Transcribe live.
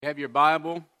You have your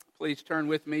Bible, please turn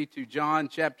with me to John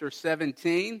chapter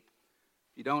 17. If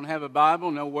you don't have a Bible,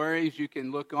 no worries. You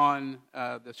can look on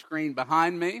the screen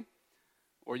behind me,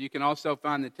 or you can also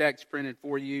find the text printed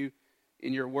for you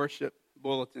in your worship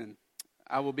bulletin.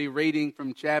 I will be reading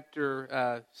from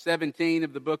chapter 17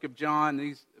 of the book of John,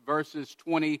 these verses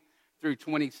 20 through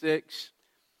 26.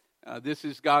 This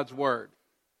is God's Word.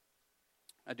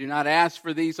 I do not ask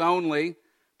for these only,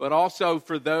 but also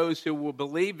for those who will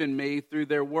believe in me through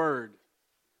their word,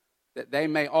 that they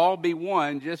may all be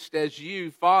one, just as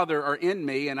you, Father, are in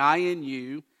me and I in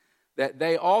you, that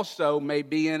they also may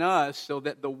be in us, so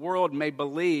that the world may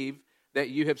believe that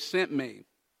you have sent me.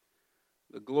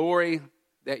 The glory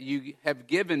that you have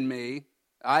given me,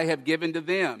 I have given to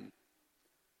them,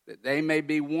 that they may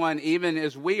be one even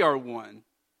as we are one,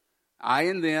 I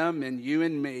in them and you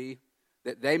in me,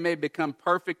 that they may become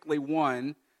perfectly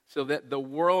one, so that the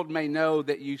world may know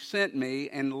that you sent me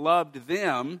and loved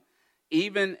them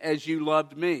even as you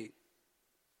loved me.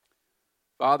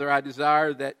 Father, I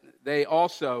desire that they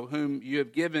also, whom you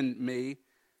have given me,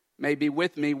 may be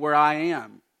with me where I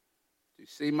am, to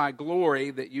see my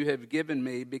glory that you have given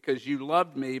me, because you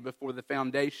loved me before the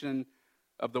foundation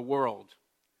of the world.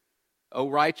 O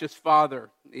righteous Father,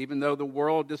 even though the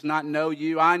world does not know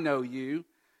you, I know you,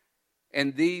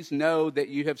 and these know that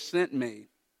you have sent me.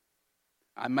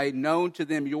 I made known to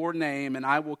them your name, and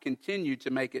I will continue to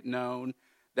make it known,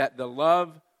 that the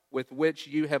love with which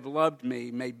you have loved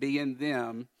me may be in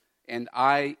them, and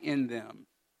I in them.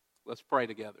 Let's pray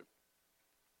together.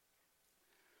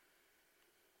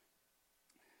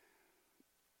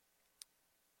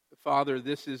 Father,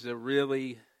 this is a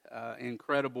really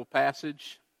incredible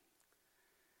passage,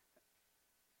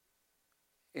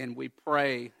 and we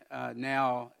pray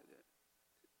now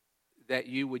that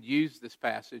you would use this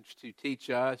passage to teach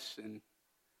us and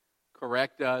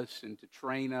correct us and to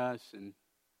train us, and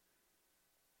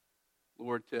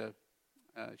Lord, to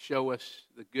show us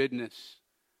the goodness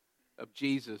of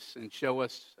Jesus and show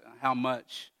us how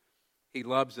much he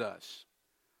loves us.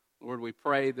 Lord, we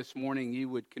pray this morning you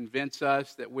would convince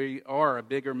us that we are a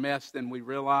bigger mess than we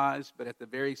realize, but at the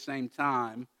very same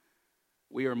time,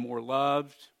 we are more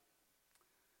loved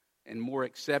and more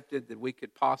accepted than we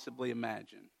could possibly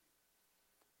imagine.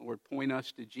 Lord, point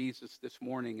us to Jesus this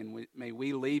morning, and may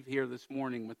we leave here this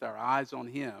morning with our eyes on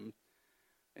him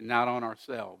and not on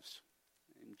ourselves.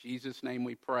 In Jesus' name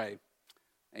we pray.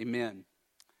 Amen.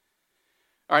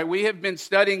 All right, we have been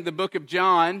studying the book of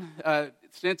John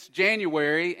since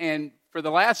January, and for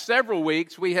the last several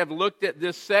weeks we have looked at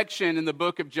this section in the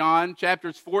book of John,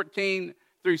 chapters 14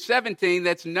 through 17,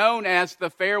 that's known as the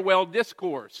farewell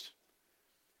discourse.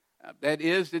 That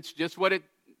is, it's just what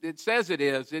it says it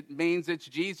is. It means it's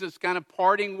Jesus' kind of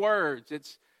parting words.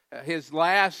 It's his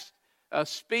last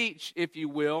speech, if you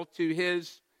will, to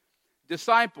his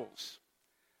disciples.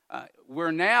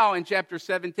 We're now in chapter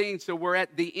 17, so we're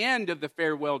at the end of the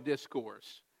farewell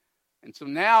discourse. And so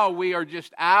now we are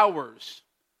just hours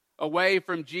away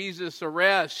from Jesus'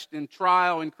 arrest and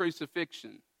trial and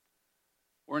crucifixion.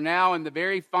 We're now in the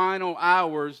very final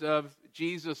hours of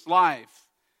Jesus' life.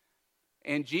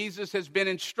 And Jesus has been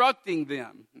instructing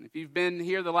them. If you've been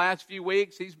here the last few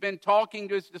weeks, he's been talking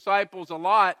to his disciples a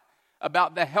lot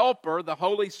about the Helper, the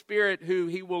Holy Spirit, who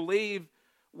he will leave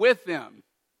with them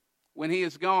when he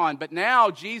is gone. But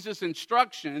now Jesus'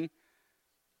 instruction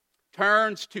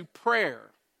turns to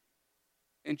prayer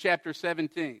in chapter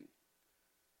 17.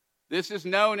 This is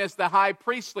known as the high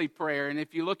priestly prayer. And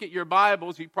if you look at your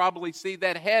Bibles, you probably see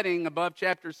that heading above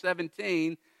chapter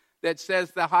 17 that says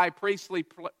the high priestly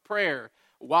prayer.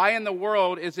 Why in the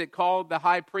world is it called the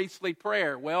high priestly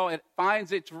prayer? Well, it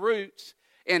finds its roots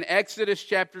in Exodus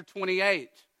chapter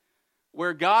 28,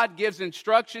 where God gives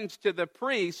instructions to the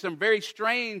priests, some very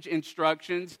strange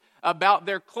instructions about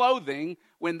their clothing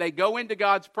when they go into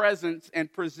God's presence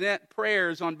and present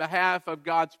prayers on behalf of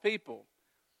God's people.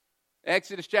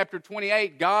 Exodus chapter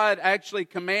 28, God actually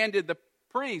commanded the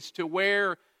priests to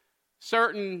wear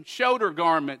certain shoulder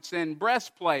garments and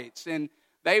breastplates, and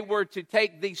they were to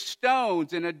take these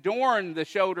stones and adorn the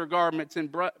shoulder garments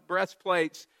and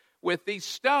breastplates with these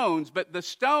stones, but the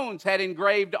stones had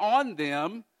engraved on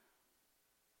them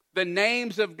the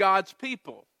names of God's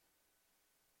people.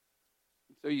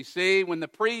 So you see, when the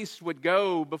priests would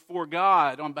go before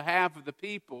God on behalf of the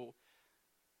people,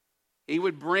 he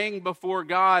would bring before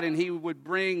God, and he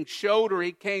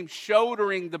came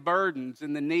shouldering the burdens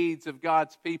and the needs of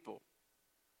God's people.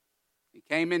 He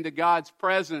came into God's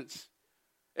presence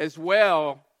as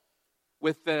well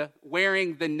with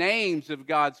wearing the names of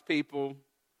God's people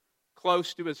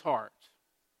close to his heart.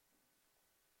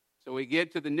 So we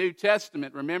get to the New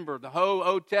Testament. Remember, the whole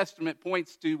Old Testament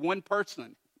points to one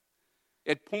person.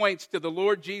 It points to the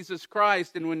Lord Jesus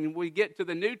Christ. And when we get to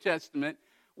the New Testament,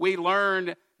 we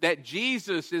learn that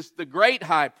Jesus is the great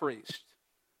high priest,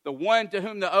 the one to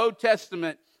whom the Old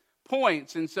Testament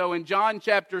points. And so in John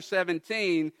chapter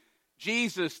 17,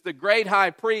 Jesus, the great high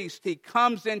priest, he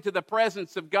comes into the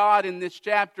presence of God in this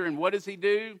chapter. And what does he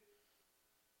do?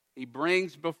 He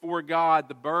brings before God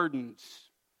the burdens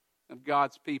of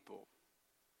God's people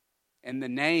and the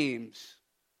names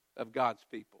of God's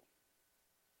people.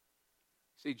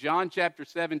 See, John chapter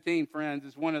 17, friends,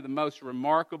 is one of the most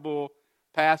remarkable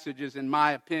passages, in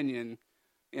my opinion,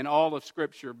 in all of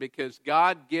Scripture, because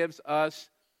God gives us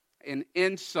an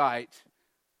insight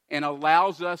and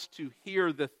allows us to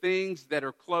hear the things that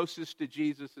are closest to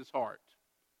Jesus' heart.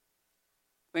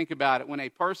 Think about it. When a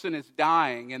person is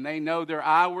dying and they know they're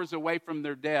hours away from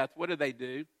their death, what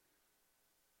do?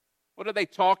 What do they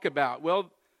talk about? Well,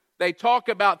 they talk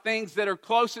about things that are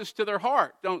closest to their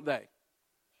heart, don't they?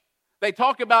 They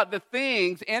talk about the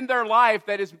things in their life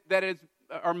that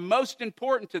are most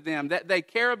important to them, that they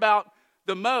care about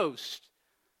the most.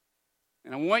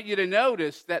 And I want you to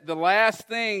notice that the last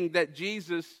thing that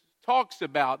Jesus talks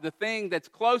about, the thing that's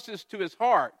closest to his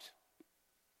heart,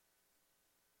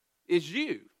 is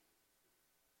you.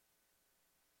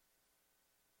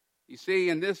 You see,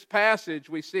 in this passage,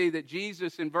 we see that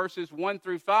Jesus, in verses 1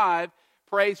 through 5,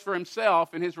 prays for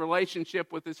himself and his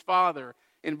relationship with his Father.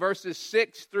 In verses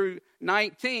 6 through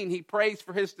 19, he prays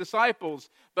for his disciples,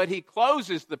 but he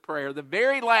closes the prayer. The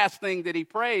very last thing that he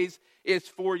prays is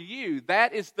for you.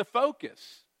 That is the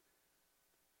focus.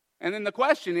 And then the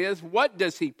question is, what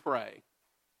does he pray?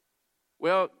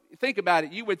 Well, think about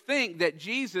it. You would think that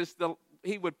Jesus,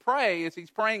 he would pray, as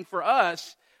he's praying for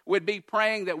us, would be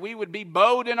praying that we would be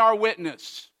bold in our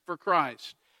witness for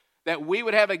Christ, that we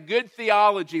would have a good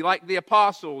theology like the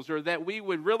apostles, or that we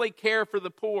would really care for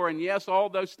the poor. And yes, all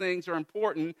those things are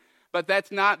important, but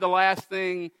that's not the last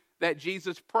thing that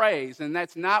Jesus prays, and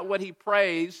that's not what he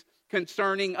prays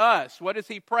concerning us. What does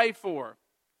he pray for?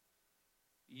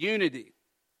 Unity.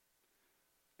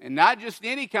 And not just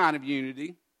any kind of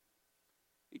unity.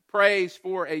 He prays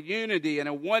for a unity and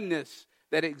a oneness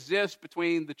that exists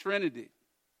between the Trinity,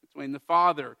 between the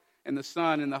Father and the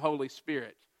Son and the Holy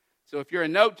Spirit. So if you're a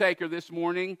note taker this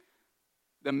morning,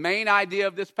 the main idea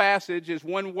of this passage is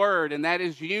one word, and that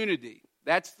is unity.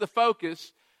 That's the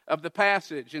focus of the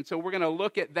passage. And so we're going to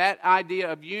look at that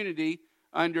idea of unity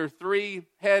under three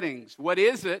headings. What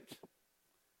is it?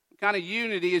 What kind of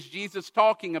unity is Jesus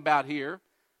talking about here?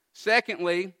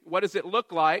 Secondly, what does it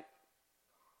look like?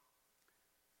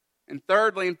 And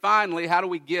thirdly and finally, how do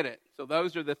we get it? So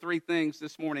those are the three things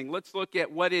this morning. Let's look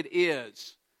at what it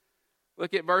is.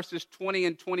 Look at verses 20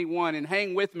 and 21, and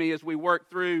hang with me as we work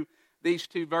through these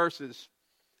two verses.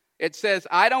 It says,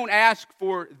 I don't ask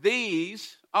for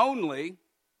these only.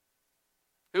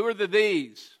 Who are the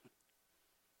these?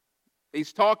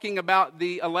 He's talking about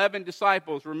the 11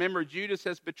 disciples. Remember, Judas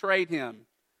has betrayed him.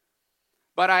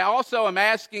 But I also am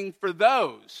asking for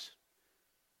those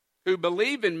who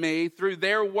believe in me through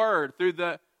their word, through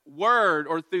the word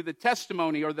or through the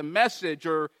testimony or the message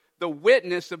or the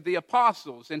witness of the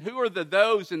apostles. And who are the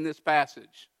those in this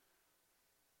passage?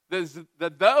 The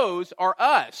those are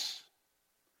us.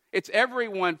 It's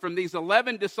everyone from these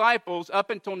 11 disciples up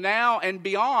until now and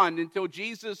beyond, until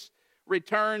Jesus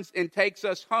returns and takes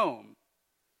us home.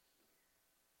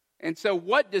 And so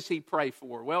what does he pray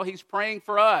for? Well, he's praying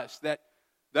for us, that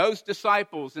those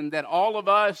disciples and that all of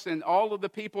us and all of the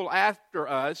people after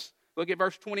us, look at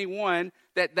verse 21,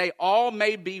 that they all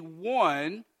may be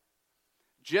one,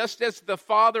 just as the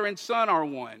Father and Son are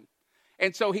one.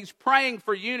 And so he's praying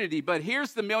for unity. But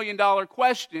here's the million-dollar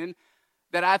question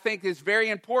that I think is very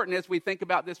important as we think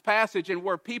about this passage, and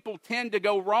where people tend to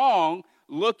go wrong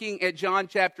looking at John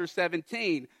chapter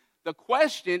 17. The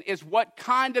question is, what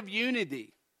kind of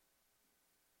unity?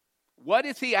 What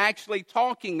is he actually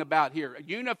talking about here?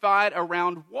 Unified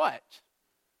around what?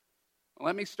 Well,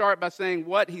 let me start by saying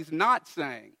what he's not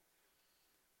saying.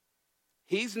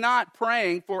 He's not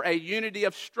praying for a unity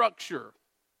of structure.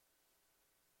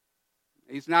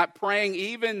 He's not praying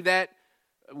even that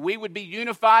we would be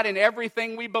unified in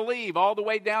everything we believe, all the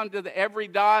way down to the every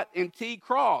dot and T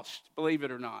crossed, believe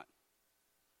it or not.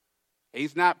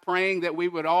 He's not praying that we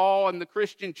would all in the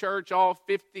Christian church, all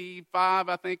 55,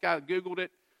 I think I Googled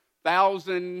it,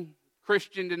 1,000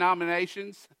 Christian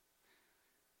denominations,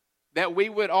 that we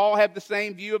would all have the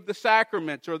same view of the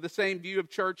sacraments or the same view of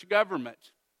church government.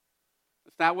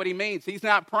 That's not what he means. He's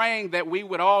not praying that we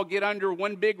would all get under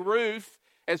one big roof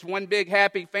as one big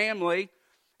happy family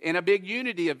in a big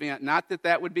unity event. Not that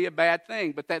that would be a bad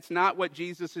thing, but that's not what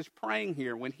Jesus is praying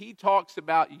here. When he talks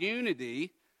about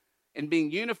unity and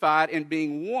being unified and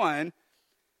being one,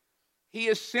 he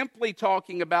is simply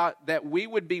talking about that we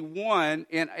would be one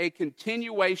in a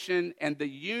continuation and the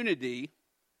unity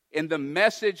in the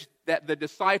message that the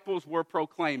disciples were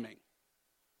proclaiming.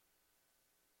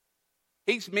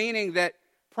 He's praying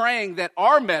that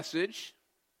our message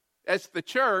as the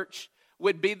church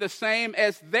would be the same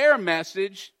as their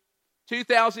message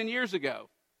 2,000 years ago.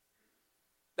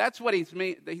 That's what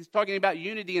he's talking about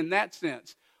unity in that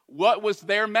sense. What was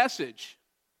their message?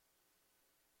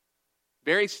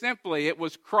 Very simply, it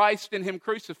was Christ and him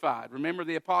crucified. Remember,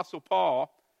 the Apostle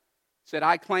Paul said,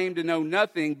 I claim to know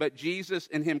nothing but Jesus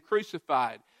and him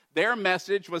crucified. Their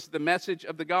message was the message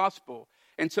of the gospel.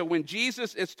 And so when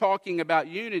Jesus is talking about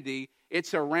unity,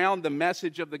 it's around the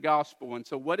message of the gospel. And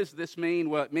so what does this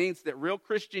mean? Well, it means that real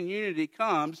Christian unity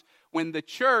comes when the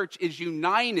church is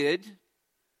united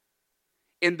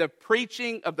in the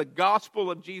preaching of the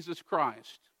gospel of Jesus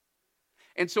Christ.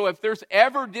 And so if there's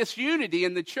ever disunity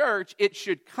in the church, it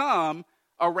should come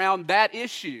around that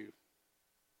issue,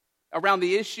 around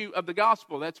the issue of the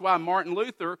gospel. That's why Martin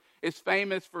Luther is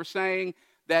famous for saying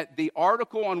that the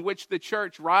article on which the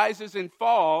church rises and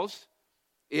falls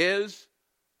is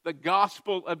the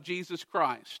gospel of Jesus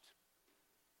Christ.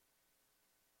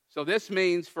 So this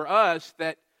means for us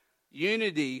that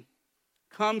unity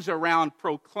comes around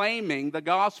proclaiming the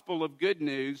gospel of good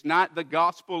news, not the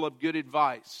gospel of good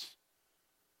advice.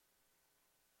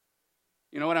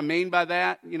 You know what I mean by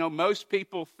that? You know, most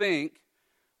people think,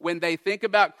 when they think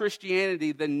about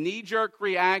Christianity, the knee-jerk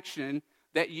reaction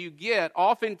that you get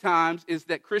oftentimes is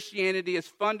that Christianity is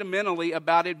fundamentally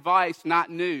about advice, not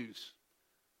news.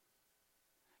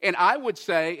 And I would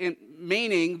say,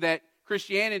 meaning that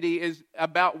Christianity is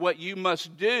about what you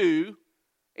must do,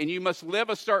 and you must live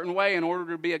a certain way in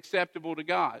order to be acceptable to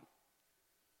God.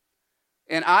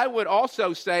 And I would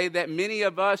also say that many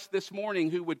of us this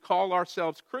morning who would call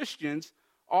ourselves Christians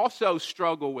also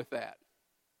struggle with that.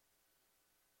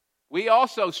 We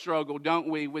also struggle, don't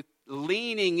we, with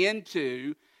leaning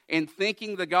into and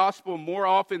thinking the gospel more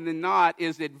often than not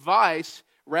is advice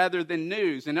rather than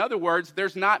news. In other words,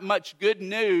 there's not much good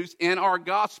news in our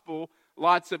gospel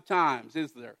lots of times,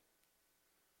 is there?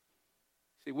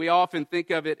 See, we often think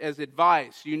of it as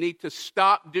advice. You need to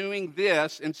stop doing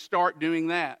this and start doing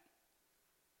that.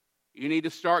 You need to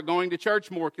start going to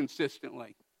church more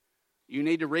consistently. You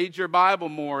need to read your Bible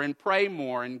more and pray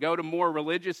more and go to more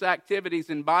religious activities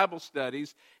and Bible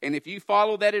studies. And if you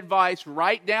follow that advice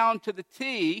right down to the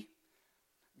T,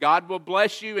 God will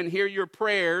bless you and hear your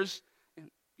prayers.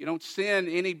 You don't sin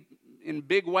in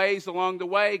big ways along the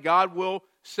way. God will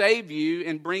save you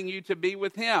and bring you to be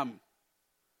with Him.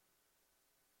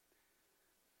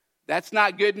 That's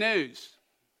not good news.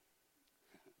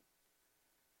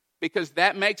 Because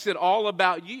that makes it all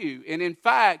about you. And in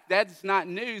fact, that's not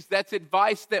news. That's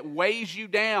advice that weighs you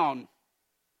down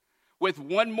with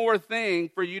one more thing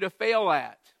for you to fail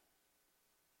at.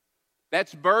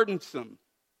 That's burdensome.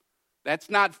 That's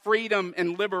not freedom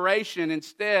and liberation.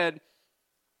 Instead,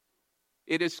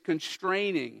 it is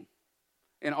constraining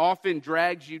and often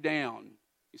drags you down.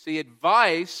 You see,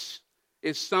 advice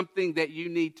is something that you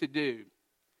need to do.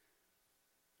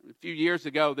 A few years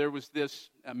ago, there was this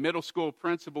middle school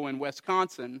principal in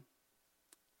Wisconsin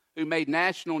who made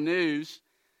national news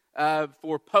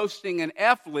for posting an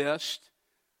F list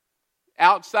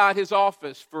outside his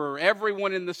office for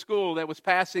everyone in the school that was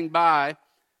passing by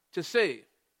to see.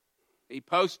 He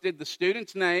posted the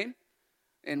student's name,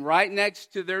 and right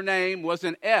next to their name was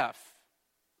an F.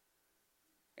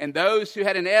 And those who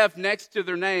had an F next to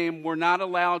their name were not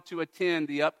allowed to attend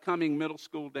the upcoming middle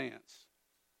school dance.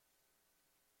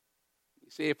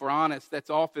 See, if we're honest, that's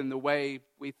often the way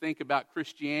we think about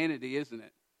Christianity, isn't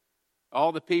it?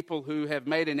 All the people who have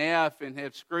made an F and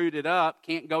have screwed it up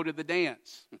can't go to the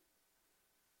dance.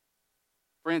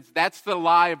 Friends, that's the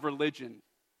lie of religion.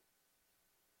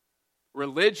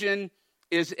 Religion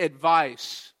is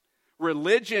advice.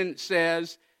 Religion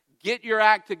says, get your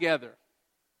act together.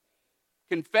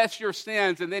 Confess your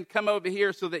sins and then come over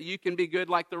here so that you can be good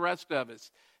like the rest of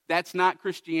us. That's not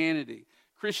Christianity.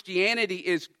 Christianity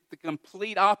is the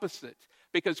complete opposite,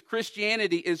 because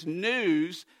Christianity is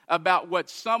news about what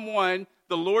someone,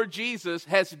 the Lord Jesus,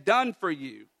 has done for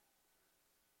you.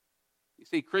 You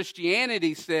see,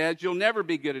 Christianity says you'll never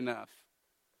be good enough,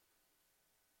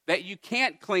 that you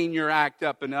can't clean your act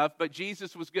up enough, but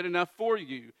Jesus was good enough for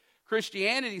you.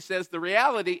 Christianity says the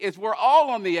reality is we're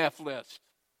all on the F list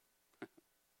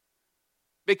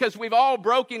because we've all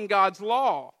broken God's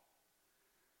law.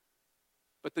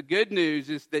 But the good news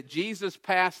is that Jesus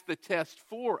passed the test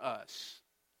for us.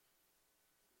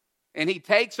 And he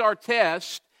takes our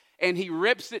test and he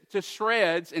rips it to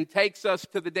shreds and takes us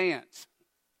to the dance.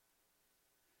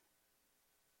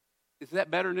 Is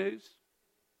that better news?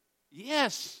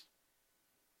 Yes.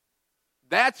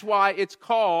 That's why it's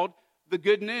called the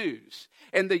good news.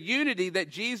 And the unity that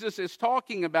Jesus is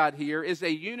talking about here is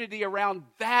a unity around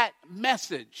that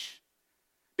message.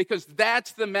 Because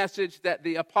that's the message that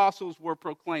the apostles were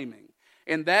proclaiming.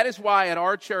 And that is why at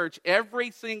our church, every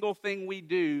single thing we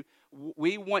do,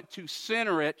 we want to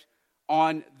center it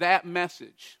on that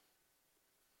message.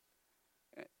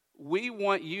 We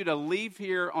want you to leave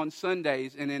here on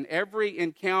Sundays and in every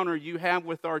encounter you have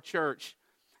with our church,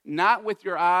 not with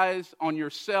your eyes on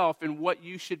yourself and what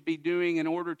you should be doing in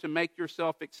order to make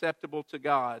yourself acceptable to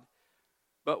God,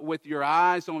 but with your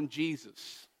eyes on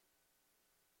Jesus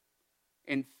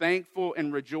and thankful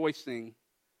and rejoicing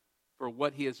for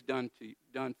what he has done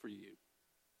for you.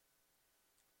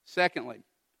 Secondly,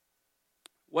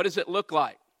 what does it look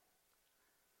like?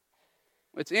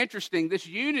 It's interesting, this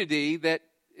unity that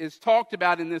is talked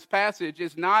about in this passage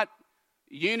is not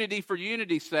unity for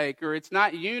unity's sake, or it's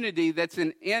not unity that's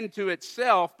an end to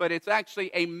itself, but it's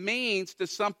actually a means to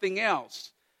something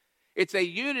else. It's a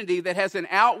unity that has an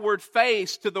outward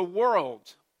face to the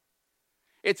world.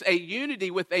 It's a unity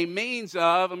with a means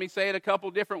of, let me say it a couple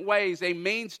different ways, a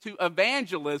means to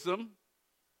evangelism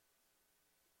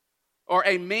or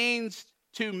a means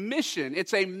to mission.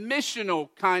 It's a missional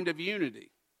kind of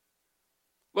unity.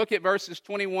 Look at verses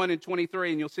 21 and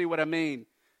 23 and you'll see what I mean.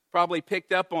 Probably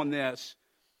picked up on this.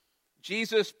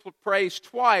 Jesus prays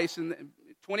twice in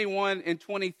 21 and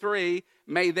 23,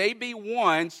 may they be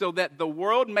one so that the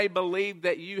world may believe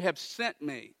that you have sent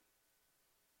me.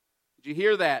 Did you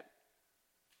hear that?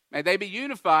 May they be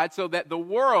unified so that the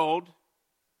world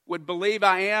would believe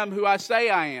I am who I say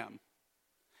I am.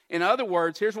 In other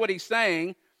words, here's what he's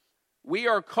saying. We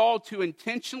are called to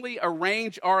intentionally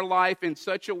arrange our life in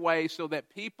such a way so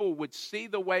that people would see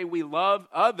the way we love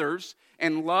others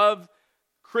and love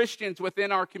Christians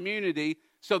within our community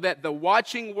so that the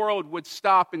watching world would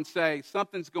stop and say,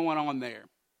 something's going on there.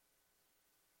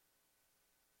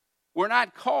 We're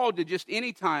not called to just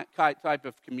any type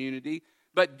of community,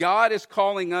 but God is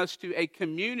calling us to a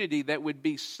community that would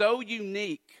be so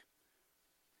unique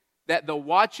that the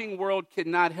watching world could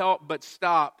not help but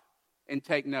stop and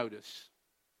take notice.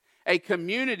 A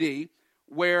community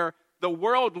where the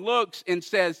world looks and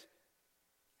says,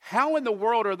 how in the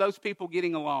world are those people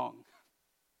getting along?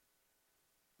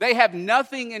 They have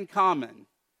nothing in common.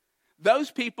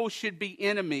 Those people should be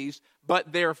enemies,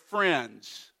 but they're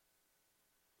friends.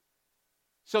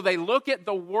 So they look at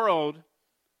the world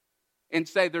and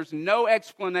say there's no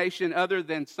explanation other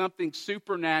than something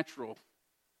supernatural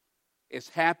is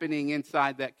happening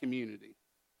inside that community.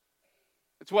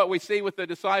 It's what we see with the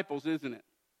disciples, isn't it?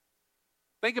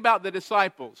 Think about the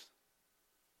disciples.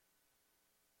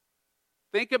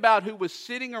 Think about who was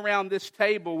sitting around this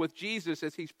table with Jesus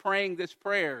as he's praying this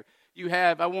prayer. You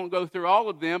have, I won't go through all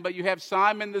of them, but you have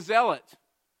Simon the Zealot.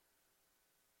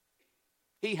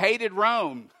 He hated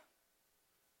Rome.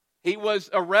 He was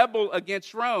a rebel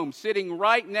against Rome, sitting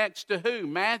right next to who?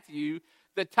 Matthew,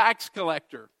 the tax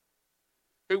collector,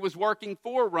 who was working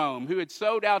for Rome, who had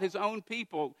sold out his own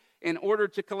people in order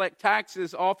to collect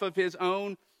taxes off of his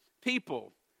own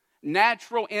people.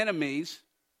 Natural enemies,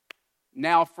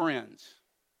 now friends.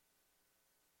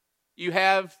 You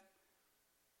have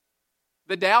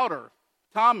the doubter,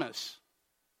 Thomas,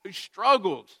 who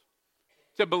struggled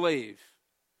to believe,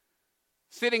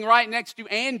 sitting right next to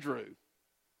Andrew,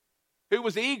 who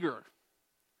was eager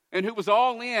and who was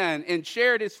all in and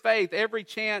shared his faith every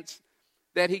chance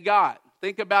that he got.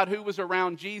 Think about who was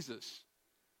around Jesus.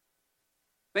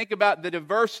 Think about the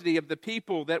diversity of the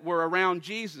people that were around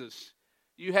Jesus.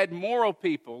 You had moral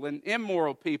people and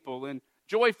immoral people and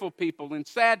joyful people and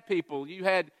sad people. You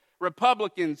had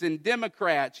Republicans and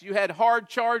Democrats. You had hard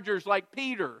chargers like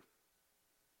Peter.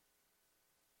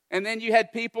 And then you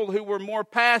had people who were more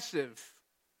passive.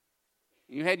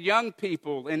 You had young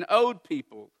people and old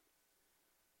people.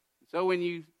 So when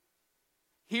you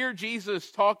hear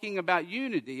Jesus talking about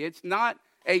unity, it's not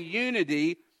a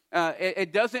unity.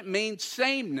 It doesn't mean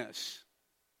sameness.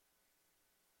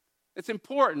 It's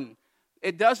important.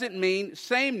 It doesn't mean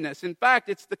sameness. In fact,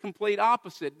 it's the complete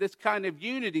opposite. This kind of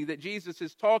unity that Jesus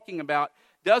is talking about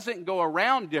doesn't go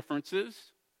around differences.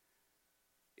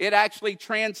 It actually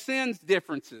transcends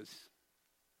differences.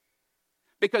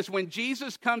 Because when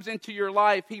Jesus comes into your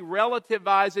life, he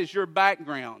relativizes your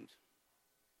background.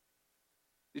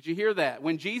 Did you hear that?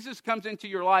 When Jesus comes into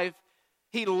your life,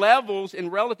 He levels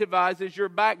and relativizes your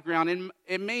background. And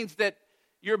it means that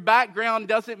your background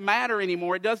doesn't matter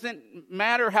anymore. It doesn't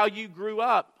matter how you grew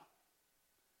up.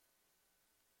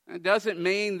 It doesn't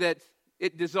mean that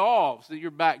it dissolves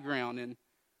your background and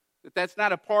that that's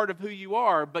not a part of who you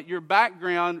are, but your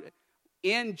background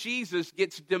in Jesus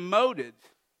gets demoted.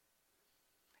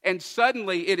 And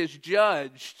suddenly it is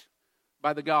judged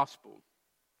by the gospel.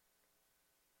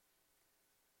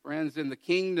 Friends, in the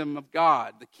kingdom of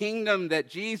God, the kingdom that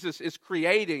Jesus is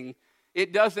creating,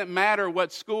 it doesn't matter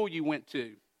what school you went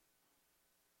to.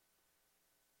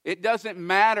 It doesn't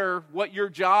matter what your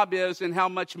job is and how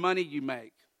much money you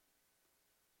make.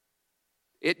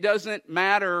 It doesn't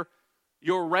matter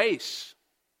your race.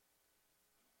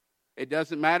 It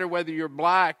doesn't matter whether you're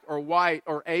black or white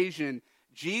or Asian.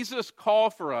 Jesus' call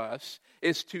for us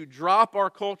is to drop our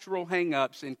cultural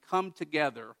hang-ups and come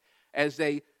together as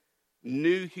a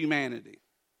new humanity.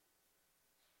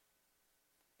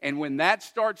 And when that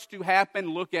starts to happen,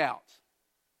 look out.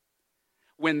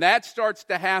 When that starts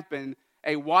to happen,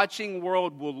 a watching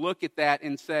world will look at that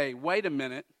and say, wait a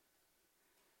minute,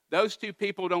 those two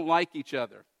people don't like each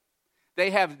other.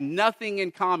 They have nothing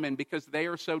in common because they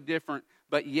are so different,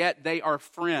 but yet they are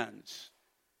friends.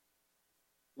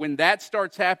 When that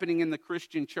starts happening in the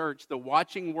Christian church, the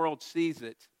watching world sees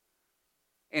it,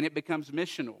 and it becomes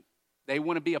missional. They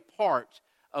want to be a part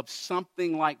of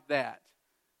something like that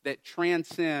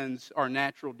transcends our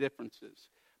natural differences.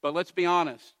 But let's be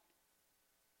honest.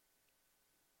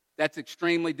 That's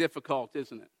extremely difficult,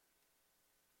 isn't it?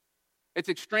 It's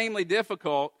extremely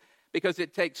difficult because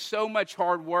it takes so much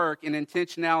hard work and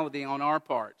intentionality on our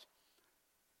part.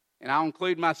 And I'll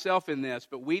include myself in this,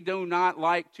 but we do not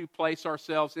like to place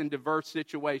ourselves in diverse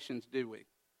situations, do we?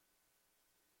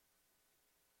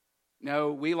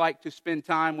 No, we like to spend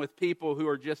time with people who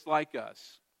are just like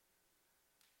us.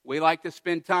 We like to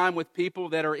spend time with people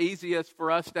that are easiest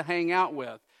for us to hang out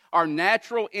with. Our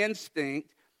natural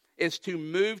instinct is to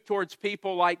move towards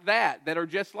people like that are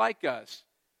just like us.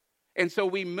 And so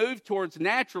we move towards,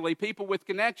 naturally, people with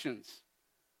connections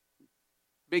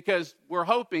because we're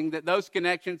hoping that those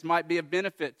connections might be of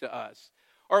benefit to us.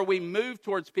 Or we move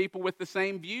towards people with the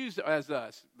same views as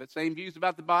us, the same views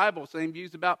about the Bible, same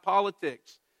views about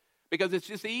politics, because it's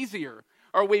just easier.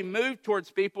 Or we move towards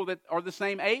people that are the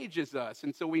same age as us,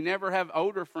 and so we never have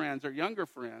older friends or younger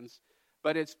friends,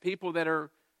 but it's people that are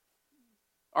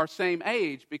our same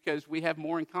age because we have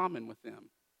more in common with them.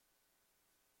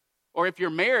 Or if you're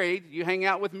married, you hang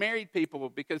out with married people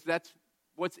because that's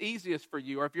what's easiest for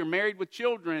you. Or if you're married with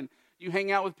children, you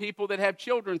hang out with people that have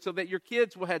children so that your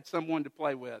kids will have someone to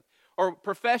play with. Or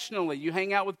professionally, you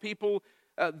hang out with people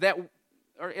that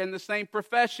are in the same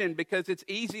profession because it's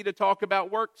easy to talk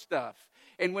about work stuff.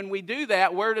 And when we do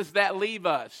that, where does that leave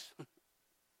us?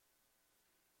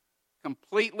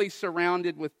 Completely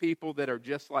surrounded with people that are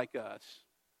just like us.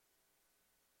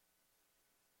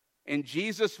 And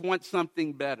Jesus wants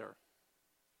something better.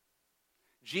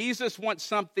 Jesus wants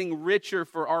something richer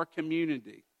for our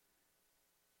community.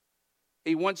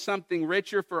 He wants something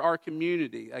richer for our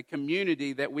community, a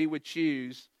community that we would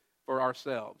choose for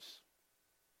ourselves.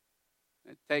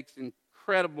 It takes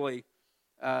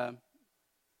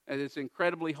it's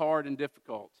incredibly hard and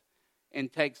difficult,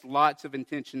 and takes lots of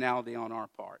intentionality on our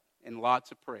part and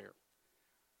lots of prayer.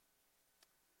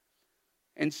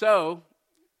 And so,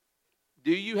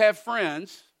 do you have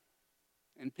friends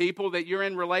and people that you're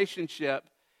in relationship,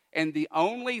 and the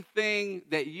only thing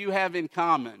that you have in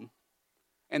common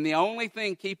and the only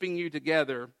thing keeping you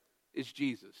together is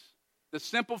Jesus? The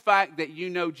simple fact that you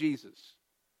know Jesus.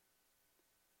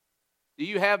 Do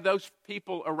you have those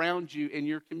people around you in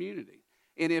your community?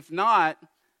 And if not,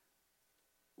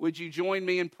 would you join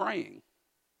me in praying?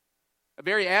 A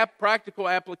very practical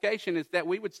application is that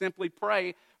we would simply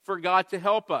pray for God to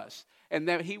help us, and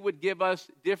that He would give us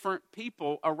different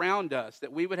people around us,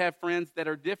 that we would have friends that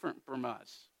are different from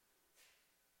us.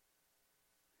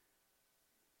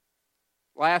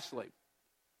 Lastly,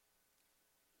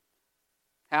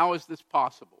 how is this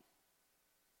possible?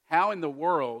 How in the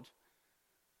world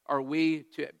are we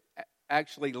to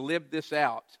actually live this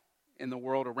out in the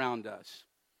world around us?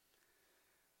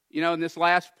 You know, in this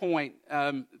last point,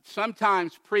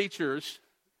 sometimes preachers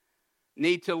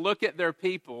need to look at their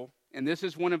people, and this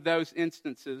is one of those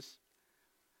instances,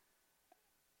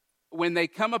 when they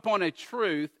come upon a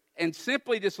truth and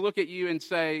simply just look at you and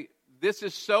say, this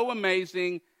is so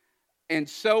amazing and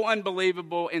so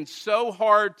unbelievable and so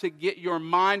hard to get your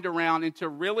mind around and to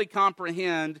really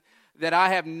comprehend that I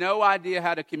have no idea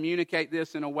how to communicate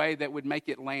this in a way that would make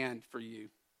it land for you.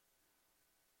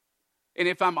 And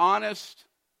if I'm honest,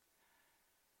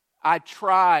 I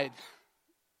tried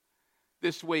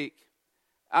this week.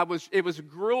 It was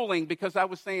grueling because I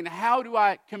was saying, how do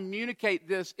I communicate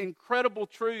this incredible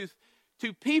truth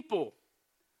to people?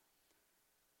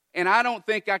 And I don't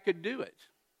think I could do it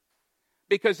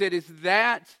because it is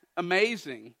that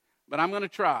amazing, but I'm going to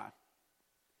try.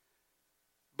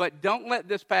 But don't let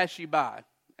this pass you by.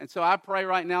 And so I pray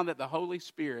right now that the Holy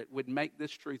Spirit would make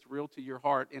this truth real to your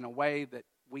heart in a way that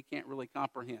we can't really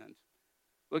comprehend.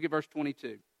 Look at verse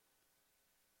 22.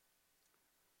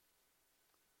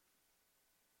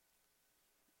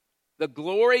 The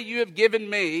glory you have given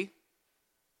me,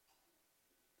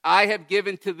 I have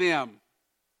given to them.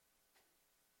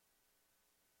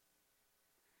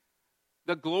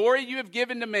 The glory you have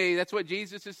given to me, that's what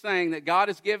Jesus is saying, that God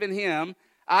has given him,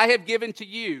 I have given to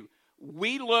you.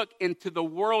 We look into the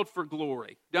world for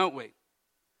glory, don't we?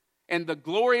 And the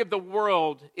glory of the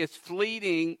world is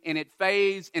fleeting and it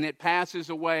fades and it passes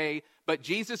away. But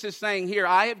Jesus is saying here,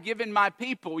 I have given my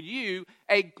people, you,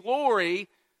 a glory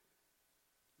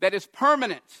that is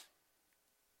permanent,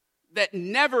 that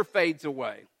never fades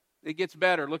away. It gets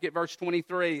better. Look at verse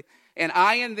 23. And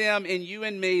I in them and you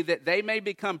in me, that they may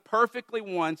become perfectly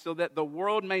one, so that the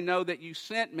world may know that you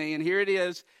sent me. And here it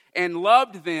is, and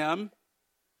loved them,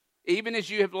 even as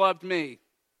you have loved me.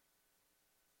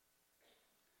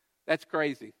 That's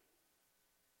crazy.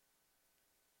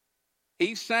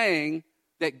 He's saying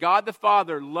that God the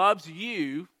Father loves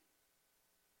you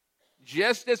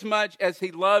just as much as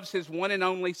he loves his one and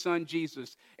only Son,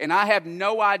 Jesus. And I have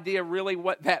no idea really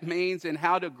what that means and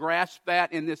how to grasp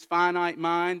that in this finite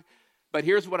mind. But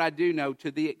here's what I do know.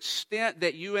 To the extent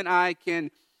that you and I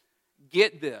can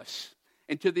get this,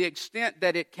 and to the extent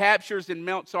that it captures and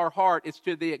melts our heart, it's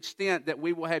to the extent that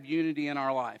we will have unity in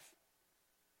our life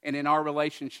and in our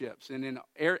relationships and in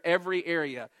every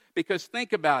area. Because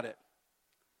think about it.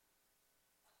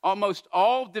 Almost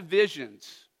all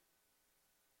divisions,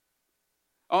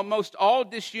 almost all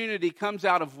disunity comes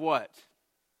out of what?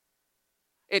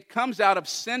 It comes out of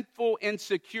sinful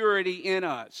insecurity in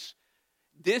us.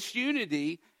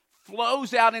 Disunity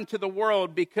flows out into the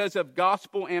world because of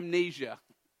gospel amnesia.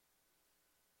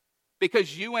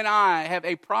 Because you and I have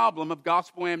a problem of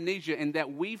gospel amnesia in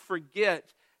that we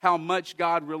forget how much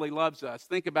God really loves us.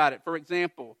 Think about it. For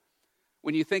example,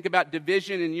 when you think about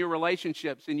division in your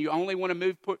relationships and you only want to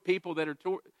move people that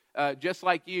are just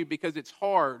like you because it's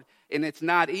hard and it's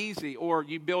not easy, or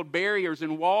you build barriers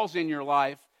and walls in your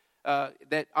life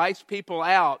that ice people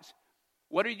out,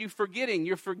 what are you forgetting?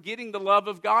 You're forgetting the love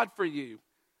of God for you.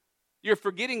 You're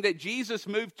forgetting that Jesus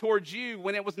moved towards you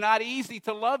when it was not easy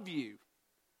to love you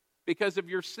because of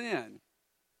your sin.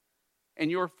 And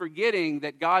you're forgetting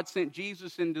that God sent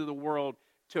Jesus into the world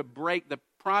to break. The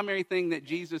primary thing that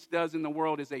Jesus does in the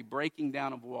world is a breaking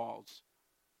down of walls.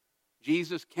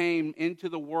 Jesus came into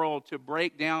the world to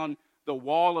break down the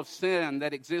wall of sin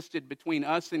that existed between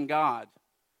us and God,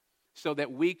 so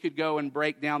that we could go and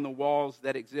break down the walls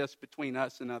that exist between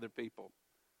us and other people.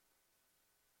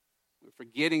 We're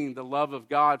forgetting the love of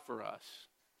God for us.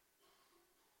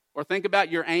 Or think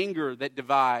about your anger that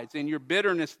divides and your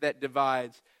bitterness that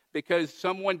divides because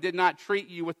someone did not treat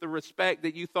you with the respect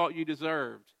that you thought you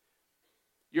deserved.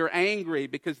 You're angry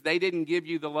because they didn't give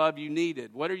you the love you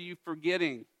needed. What are you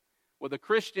forgetting? Well, the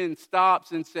Christian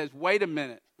stops and says, wait a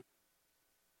minute.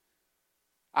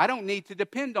 I don't need to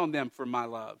depend on them for my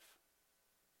love.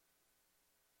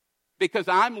 Because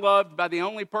I'm loved by the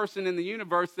only person in the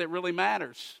universe that really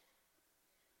matters.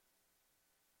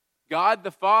 God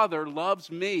the Father loves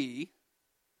me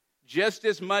just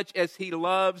as much as he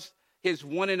loves his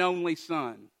one and only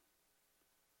Son.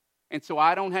 And so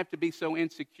I don't have to be so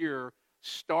insecure,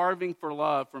 starving for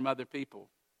love from other people,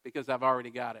 because I've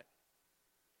already got it.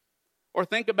 Or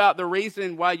think about the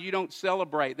reason why you don't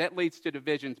celebrate. That leads to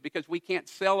divisions, because we can't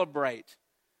celebrate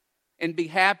and be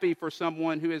happy for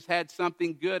someone who has had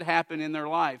something good happen in their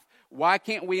life. Why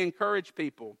can't we encourage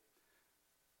people?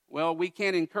 Well, we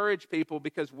can't encourage people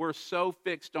because we're so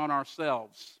fixed on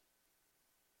ourselves.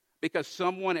 Because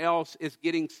someone else is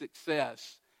getting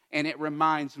success, and it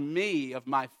reminds me of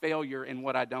my failure in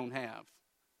what I don't have.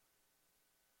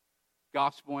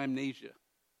 Gospel amnesia.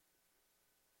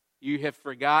 You have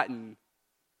forgotten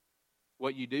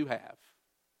what you do have,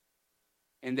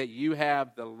 and that you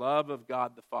have the love of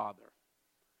God the Father,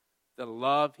 the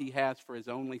love he has for his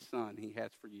only Son, he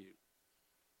has for you.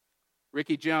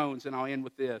 Ricky Jones, and I'll end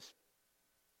with this.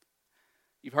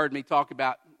 You've heard me talk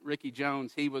about Ricky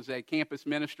Jones. He was a campus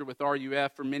minister with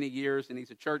RUF for many years, and he's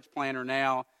a church planter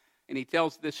now. And he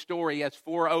tells this story. He has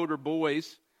four older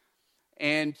boys,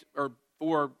 and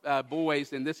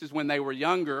this is when they were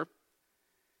younger.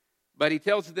 But he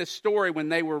tells this story when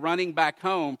they were running back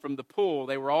home from the pool.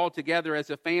 They were all together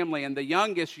as a family, and the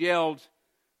youngest yelled,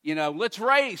 let's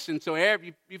race. And so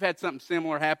you've had something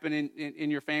similar happen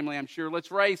in your family, I'm sure. Let's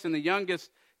race. And the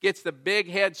youngest gets the big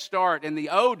head start, and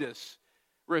the oldest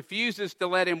refuses to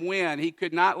let him win. He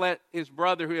could not let his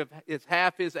brother, who is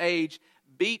half his age,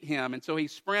 beat him. And so he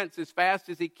sprints as fast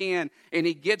as he can, and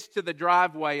he gets to the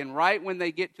driveway. And right when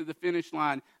they get to the finish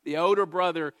line, the older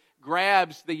brother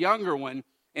grabs the younger one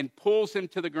and pulls him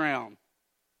to the ground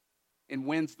and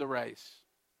wins the race.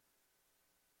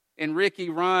 And Ricky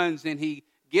runs, and he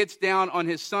gets down on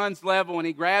his son's level, and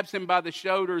he grabs him by the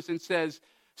shoulders and says,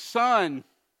 "Son,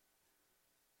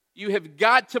 you have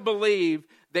got to believe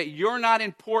that you're not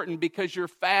important because you're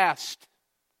fast.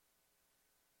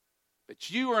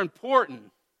 But you are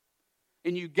important.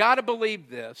 And you got to believe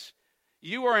this.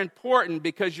 You are important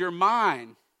because you're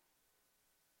mine.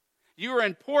 You are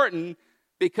important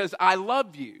because I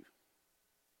love you."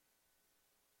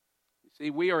 You see,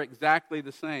 we are exactly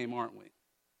the same, aren't we?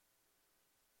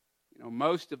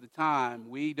 Most of the time,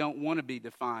 we don't want to be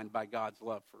defined by God's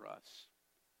love for us.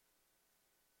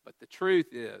 But the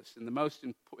truth is,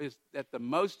 is that the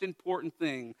most important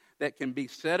thing that can be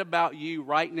said about you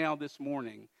right now this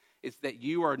morning is that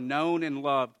you are known and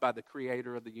loved by the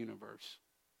Creator of the universe.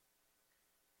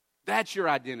 That's your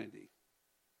identity.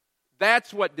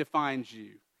 That's what defines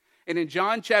you. And in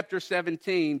John chapter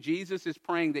 17, Jesus is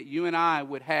praying that you and I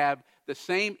would have the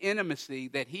same intimacy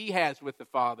that He has with the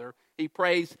Father. He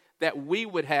prays that we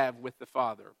would have with the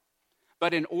Father.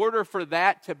 But in order for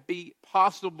that to be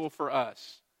possible for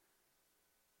us,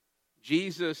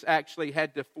 Jesus actually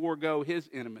had to forego His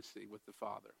intimacy with the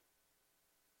Father.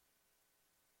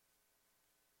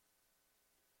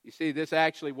 You see, this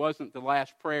actually wasn't the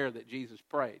last prayer that Jesus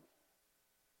prayed.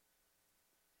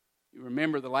 You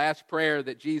remember the last prayer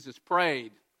that Jesus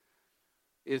prayed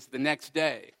is the next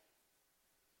day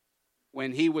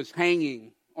when He was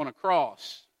hanging on a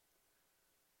cross.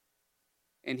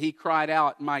 And He cried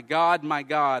out, my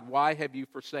God, why have you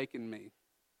forsaken me?"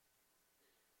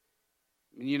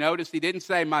 And you notice He didn't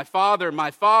say, my Father,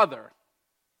 my Father.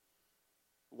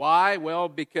 Why? Well,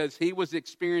 because He was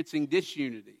experiencing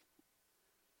disunity.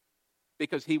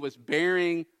 Because He was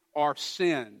bearing our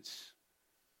sins,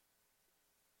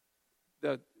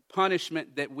 the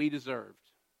punishment that we deserved.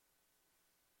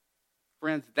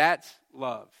 Friends, that's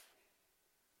love.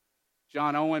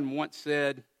 John Owen once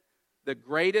said, "The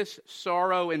greatest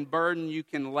sorrow and burden you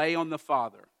can lay on the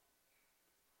Father,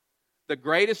 the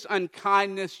greatest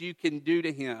unkindness you can do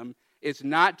to Him is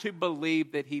not to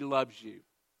believe that He loves you."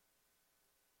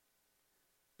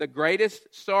 The greatest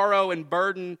sorrow and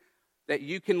burden that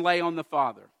you can lay on the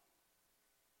Father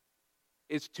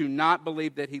is to not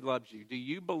believe that He loves you. Do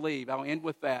you believe, I'll end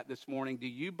with that this morning, do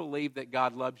you believe that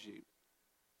God loves you?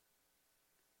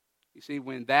 You see,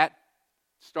 when that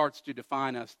starts to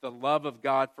define us, the love of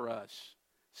God for us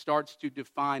starts to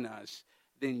define us,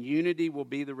 then unity will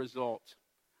be the result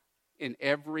in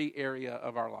every area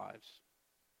of our lives.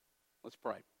 Let's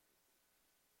pray.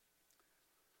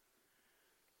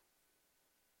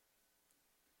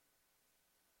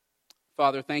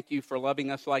 Father, thank you for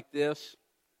loving us like this.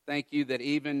 Thank you that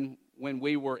even when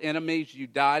we were enemies, you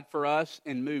died for us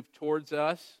and moved towards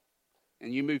us.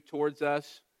 And you moved towards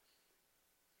us.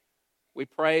 We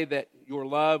pray that your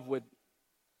love would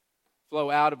flow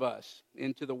out of us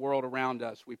into the world around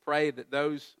us. We pray that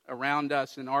those around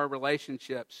us in our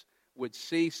relationships would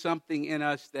see something in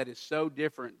us that is so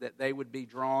different that they would be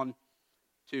drawn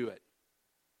to it.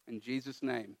 In Jesus'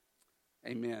 name,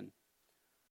 amen.